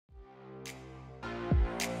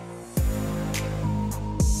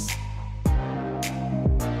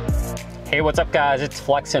Hey, what's up guys? It's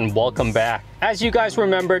Flex and welcome back. As you guys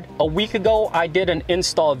remembered, a week ago I did an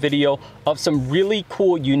install video of some really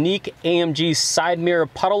cool unique AMG side mirror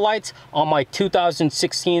puddle lights on my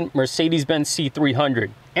 2016 Mercedes-Benz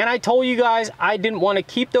C300. And I told you guys I didn't want to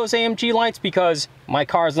keep those AMG lights because my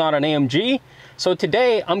car is not an AMG. So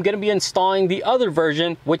today I'm going to be installing the other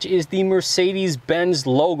version, which is the Mercedes-Benz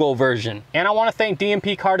logo version. And I want to thank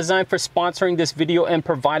DMP Car Design for sponsoring this video and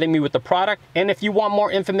providing me with the product. And if you want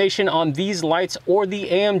more information on these lights or the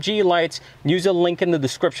AMG lights, use a link in the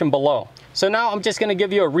description below. So now I'm just going to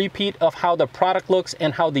give you a repeat of how the product looks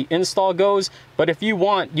and how the install goes. But if you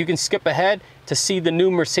want, you can skip ahead to see the new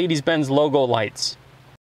Mercedes-Benz logo lights.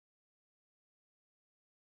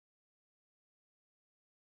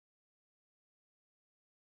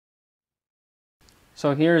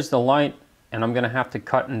 So here's the light, and I'm going to have to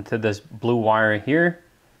cut into this blue wire here,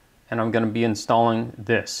 and I'm going to be installing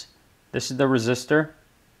this. This is the resistor.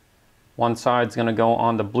 One side's going to go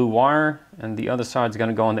on the blue wire, and the other side's going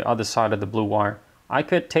to go on the other side of the blue wire. I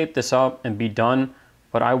could tape this up and be done,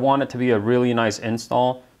 but I want it to be a really nice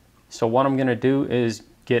install. So what I'm going to do is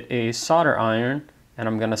get a solder iron, and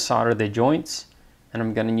I'm going to solder the joints, and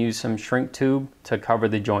I'm going to use some shrink tube to cover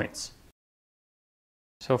the joints.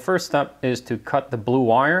 So first step is to cut the blue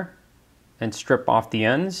wire and strip off the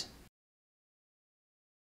ends.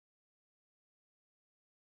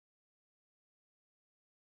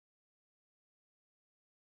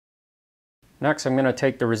 Next, I'm going to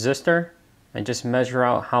take the resistor and just measure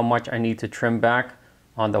out how much I need to trim back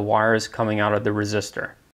on the wires coming out of the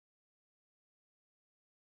resistor.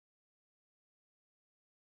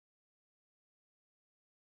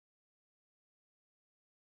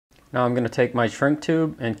 Now I'm going to take my shrink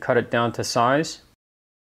tube and cut it down to size.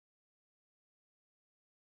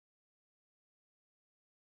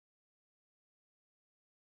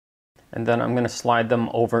 And then I'm going to slide them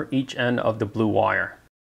over each end of the blue wire.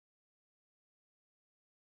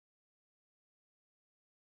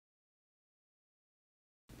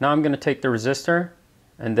 Now I'm going to take the resistor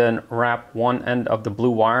and then wrap one end of the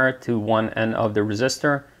blue wire to one end of the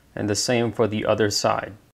resistor, and the same for the other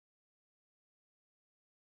side.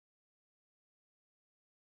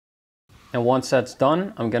 And once that's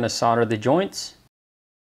done, I'm going to solder the joints.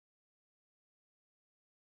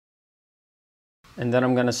 And then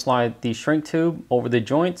I'm going to slide the shrink tube over the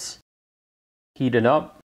joints, heat it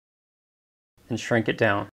up, and shrink it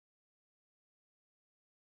down.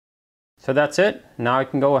 So that's it. Now I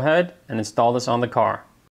can go ahead and install this on the car.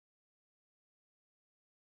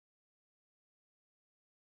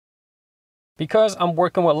 Because I'm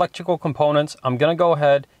working with electrical components, I'm going to go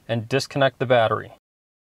ahead and disconnect the battery.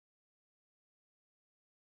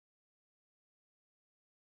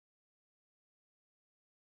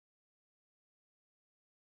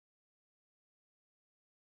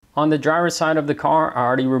 On the driver's side of the car, I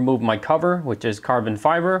already removed my cover, which is carbon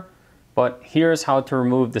fiber, but here's how to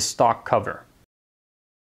remove the stock cover.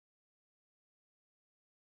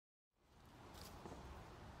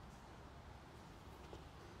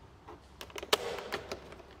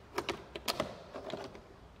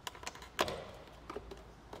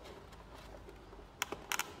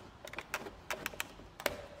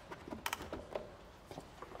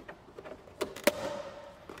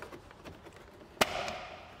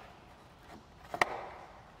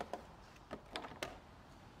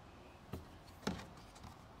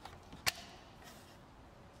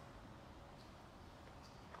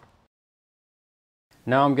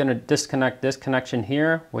 Now I'm going to disconnect this connection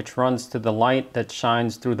here, which runs to the light that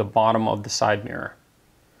shines through the bottom of the side mirror.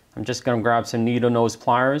 I'm just going to grab some needle nose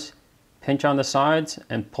pliers, pinch on the sides,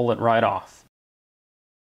 and pull it right off.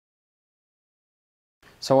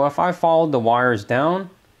 So if I follow the wires down,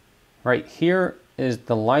 right here is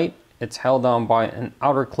the light. It's held on by an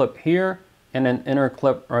outer clip here and an inner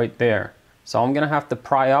clip right there. So I'm going to have to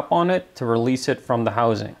pry up on it to release it from the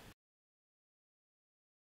housing.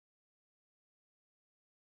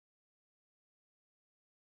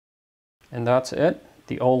 And that's it.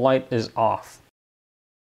 The old light is off.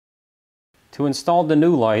 To install the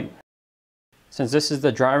new light, since this is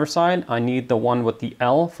the driver's side, I need the one with the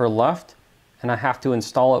L for left, and I have to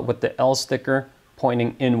install it with the L sticker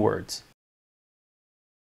pointing inwards.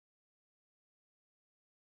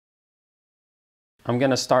 I'm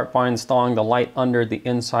going to start by installing the light under the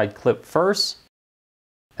inside clip first,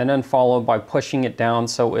 and then followed by pushing it down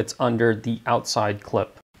so it's under the outside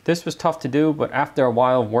clip. This was tough to do, but after a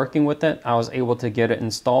while of working with it, I was able to get it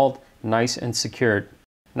installed nice and secured.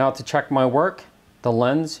 Now to check my work, the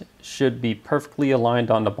lens should be perfectly aligned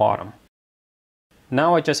on the bottom.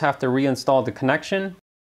 Now I just have to reinstall the connection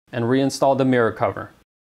and reinstall the mirror cover.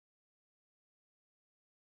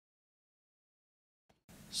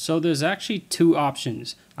 So there's actually two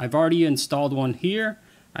options. I've already installed one here.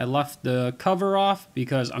 I left the cover off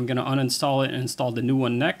because I'm going to uninstall it and install the new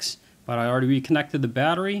one next, but I already reconnected the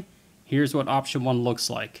battery. Here's what option one looks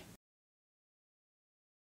like.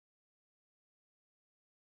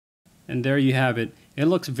 And there you have it. It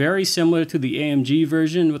looks very similar to the AMG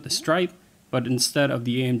version with the stripe, but instead of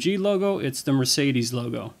the AMG logo, it's the Mercedes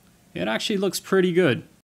logo. It actually looks pretty good.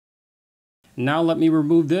 Now let me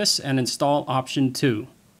remove this and install option 2.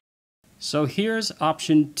 So here's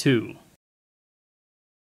option 2.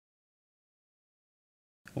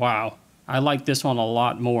 Wow, I like this one a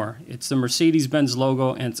lot more. It's the Mercedes-Benz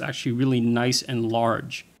logo and it's actually really nice and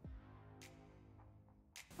large.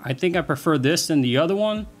 I think I prefer this than the other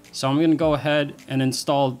one, so I'm going to go ahead and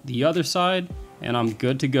install the other side and I'm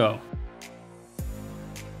good to go.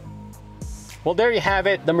 Well, there you have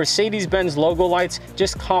it. The Mercedes-Benz logo lights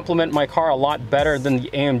just complement my car a lot better than the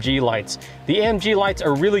AMG lights. The AMG lights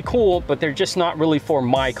are really cool, but they're just not really for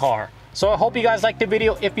my car. So I hope you guys liked the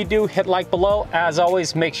video. If you do, hit like below. As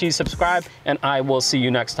always, make sure you subscribe and I will see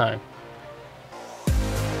you next time.